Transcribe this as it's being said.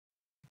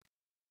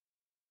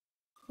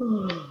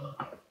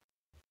I'm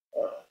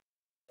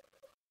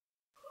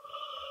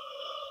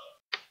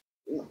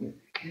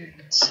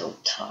so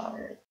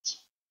tired.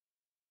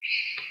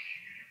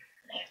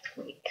 I have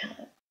to wake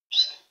up.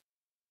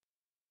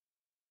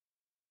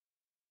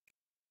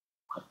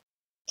 What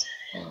the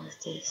hell is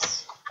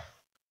this?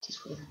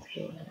 This wasn't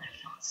here when I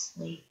fell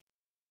asleep.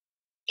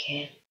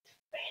 Get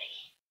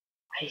ready.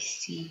 I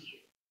see you.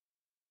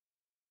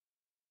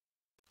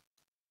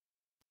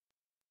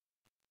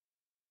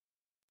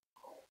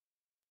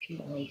 Can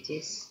you believe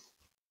this?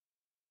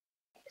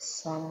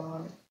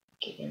 Someone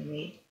giving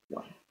me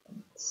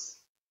weapons.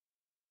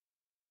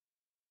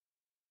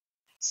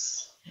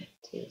 Let's add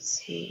this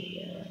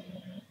here.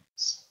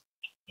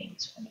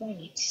 Strings. What do I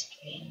need?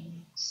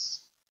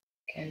 Strings.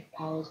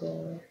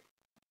 Gunpowder.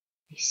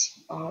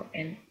 VCR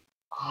and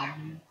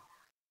armor.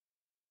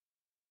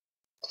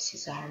 This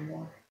is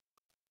armor.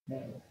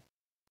 No.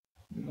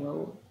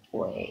 No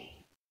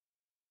way.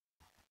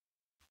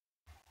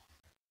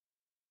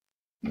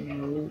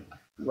 No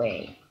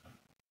way.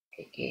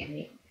 They gave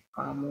me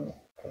armor,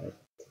 but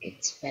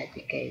it's bad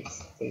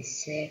because they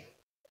said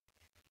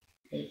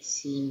they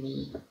see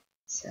me,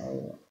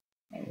 so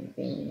I'm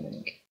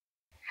being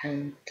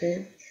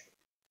hunted.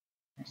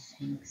 I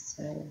think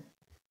so.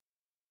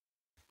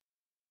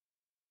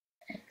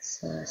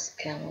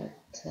 Exoskeleton.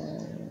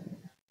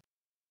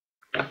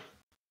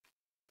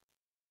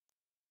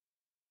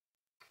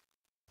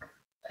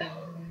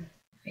 Oh,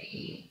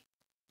 wait.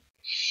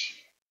 Shit.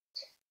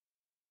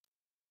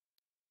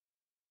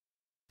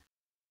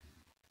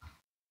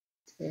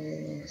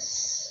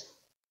 This.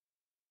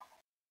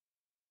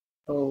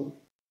 Oh,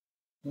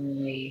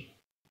 my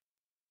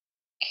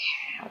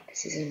cow.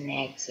 This is an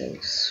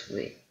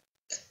exosuit.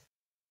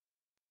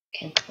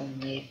 Can't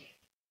believe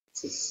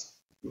this is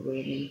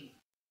really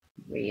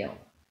real.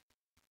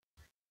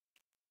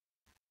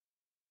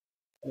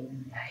 Oh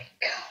my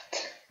god.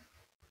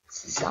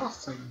 This is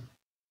awesome.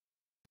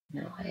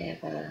 Now I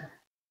have a...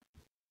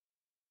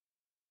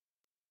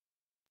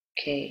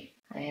 Okay,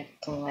 I have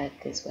to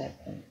let this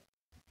weapon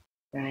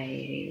right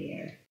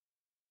here.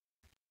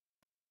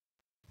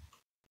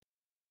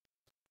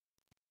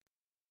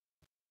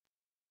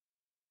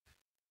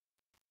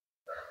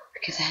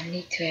 Because I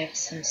need to have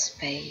some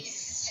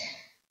space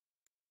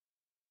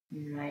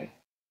in my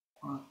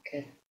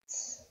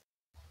pockets.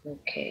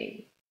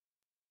 Okay,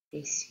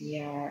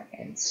 PCR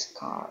and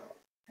scar.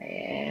 I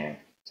have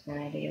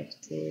 20 of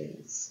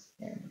this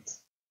and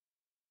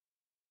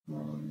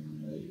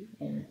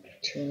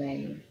too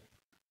many.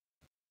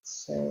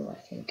 So I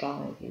think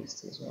I'll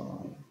use this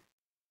one.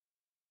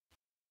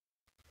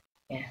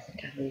 Yeah, I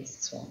think I'll use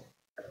this one.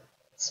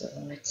 So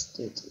let's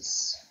do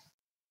this.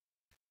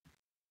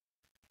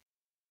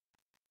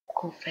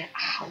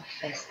 How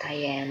fast I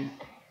am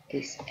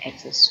this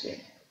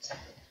exosuit.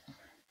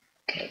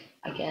 Okay,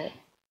 I gotta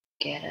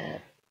get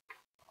up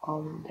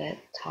on that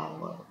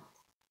tower.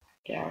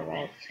 There are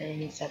red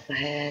things up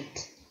ahead.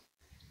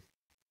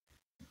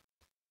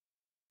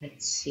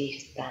 Let's see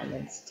if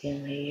Diamond's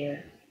still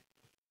here.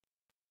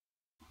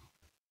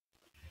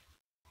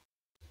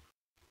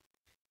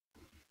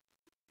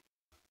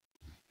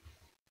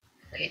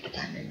 Okay, the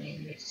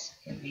Diamond is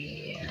still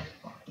here.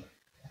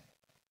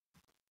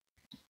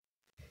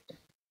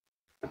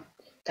 The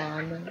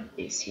Diamond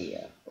is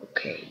here.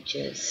 Okay,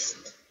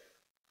 just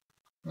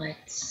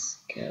let's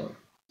go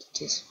to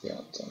this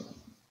building.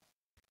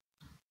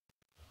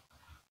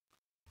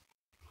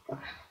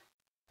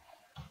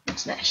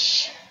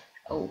 Smash!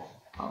 Oh,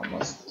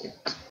 almost did.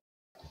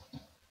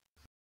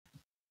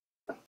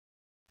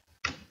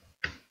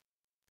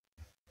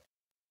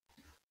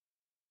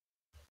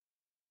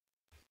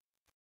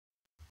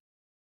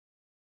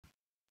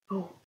 Oh,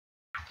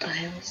 what the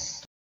hell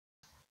is...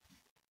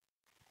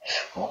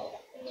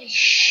 Holy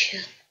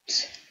shit!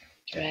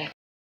 Traps.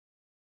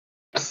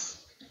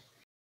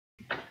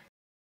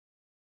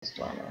 This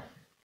one.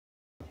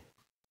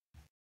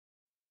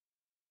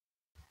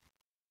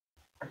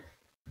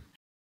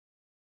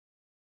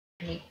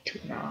 I need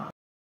to know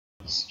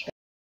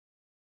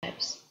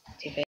straps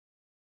activate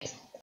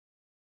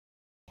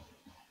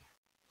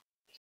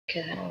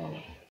because I don't want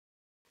to.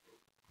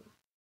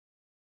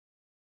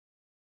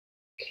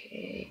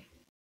 Okay.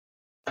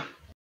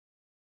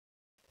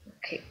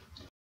 Okay.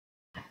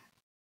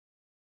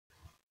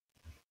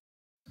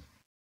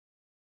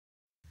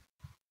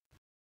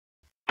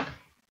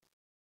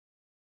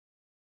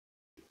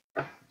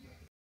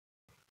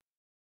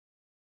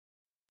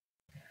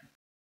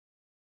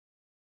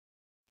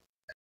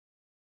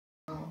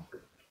 Oh.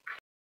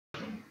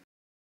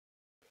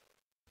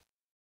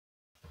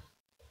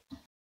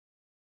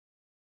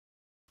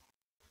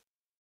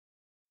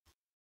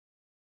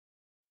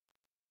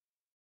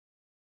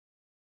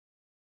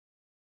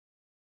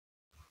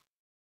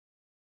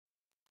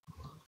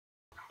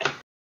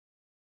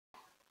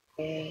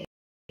 Okay.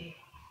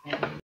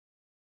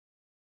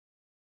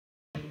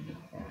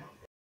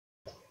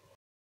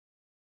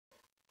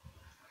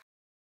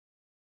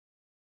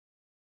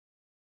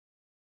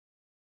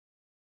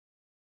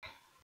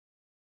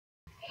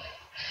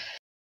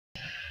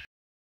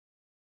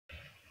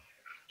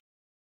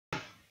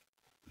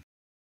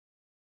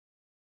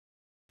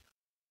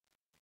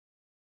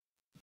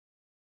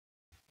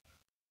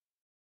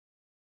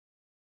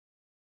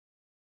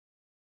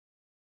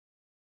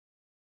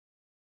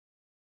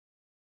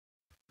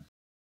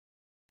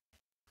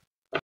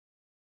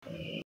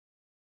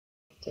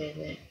 did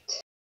it.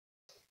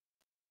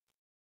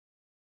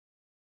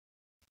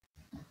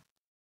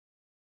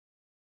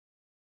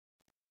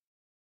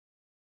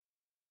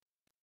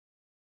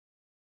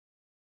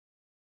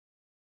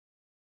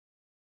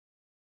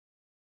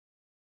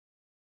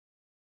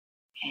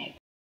 Okay,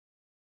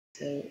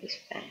 so it's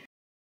fine.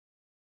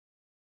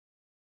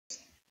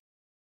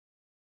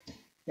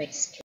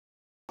 Next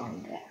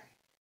on there.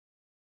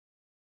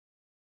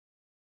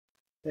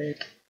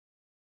 Look.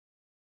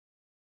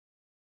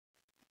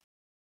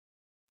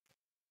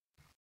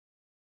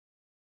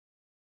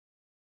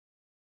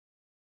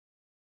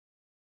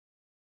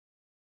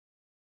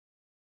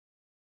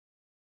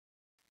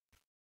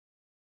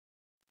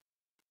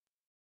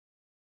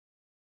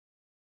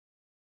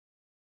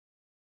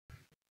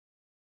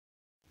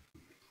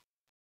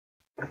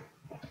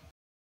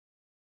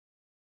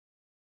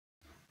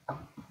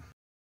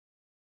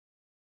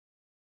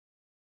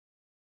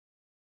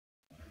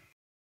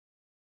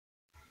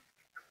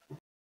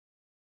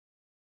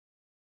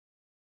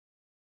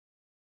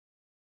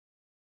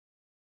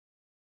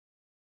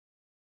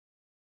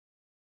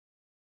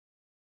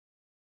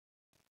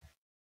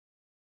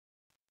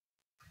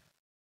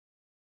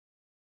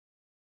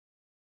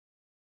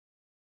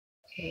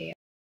 Okay,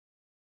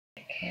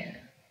 I can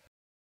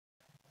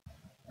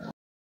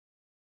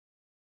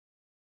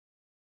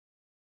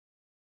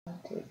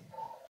do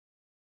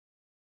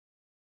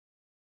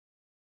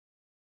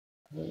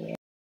here.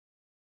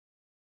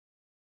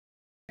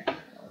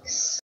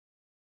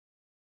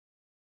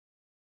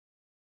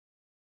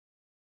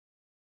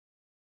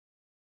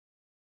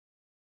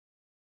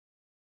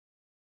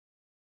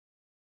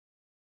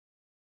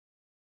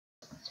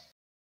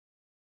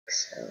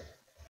 So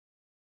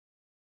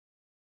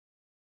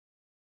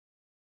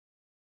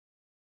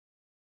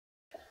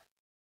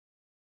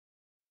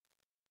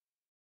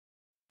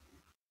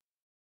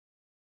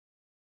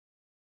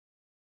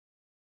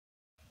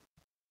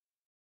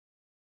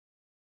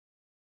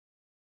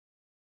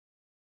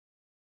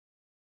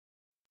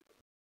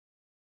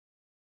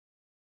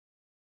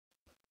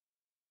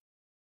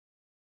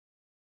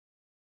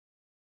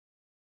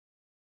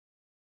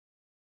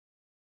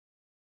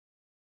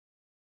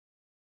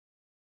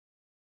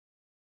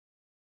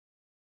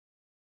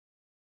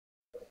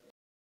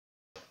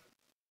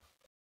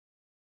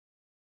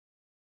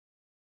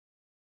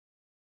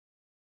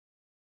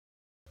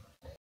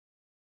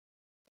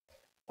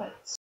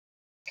let's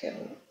go.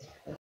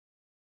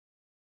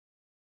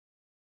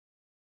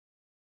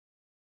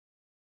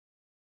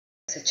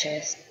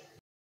 Suggest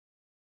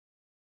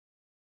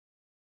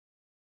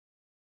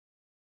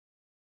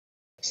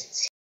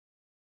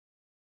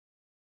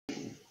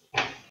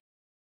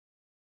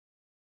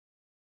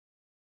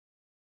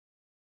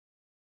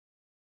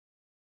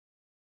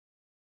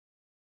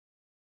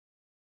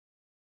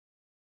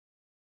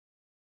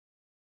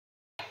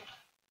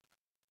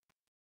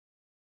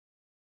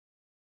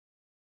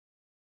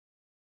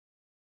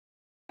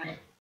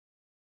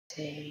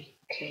take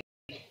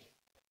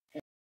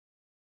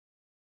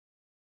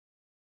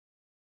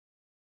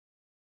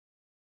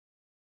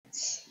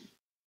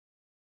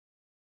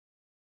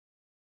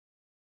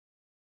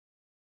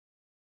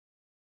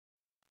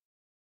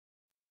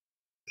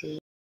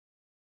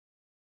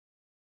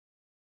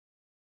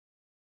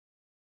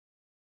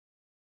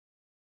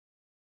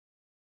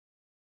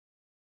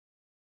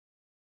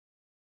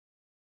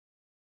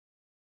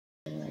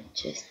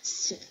just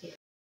simply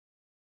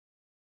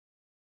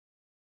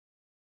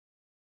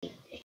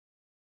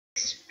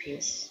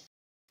experience.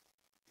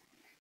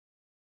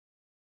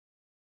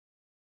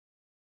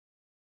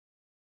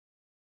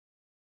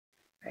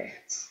 Right.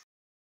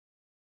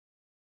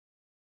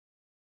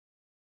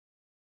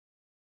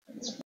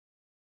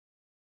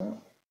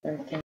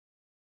 And then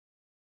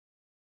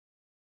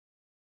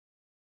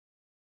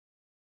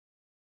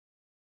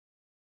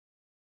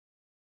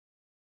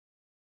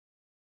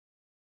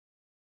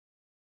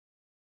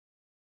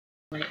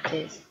like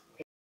this.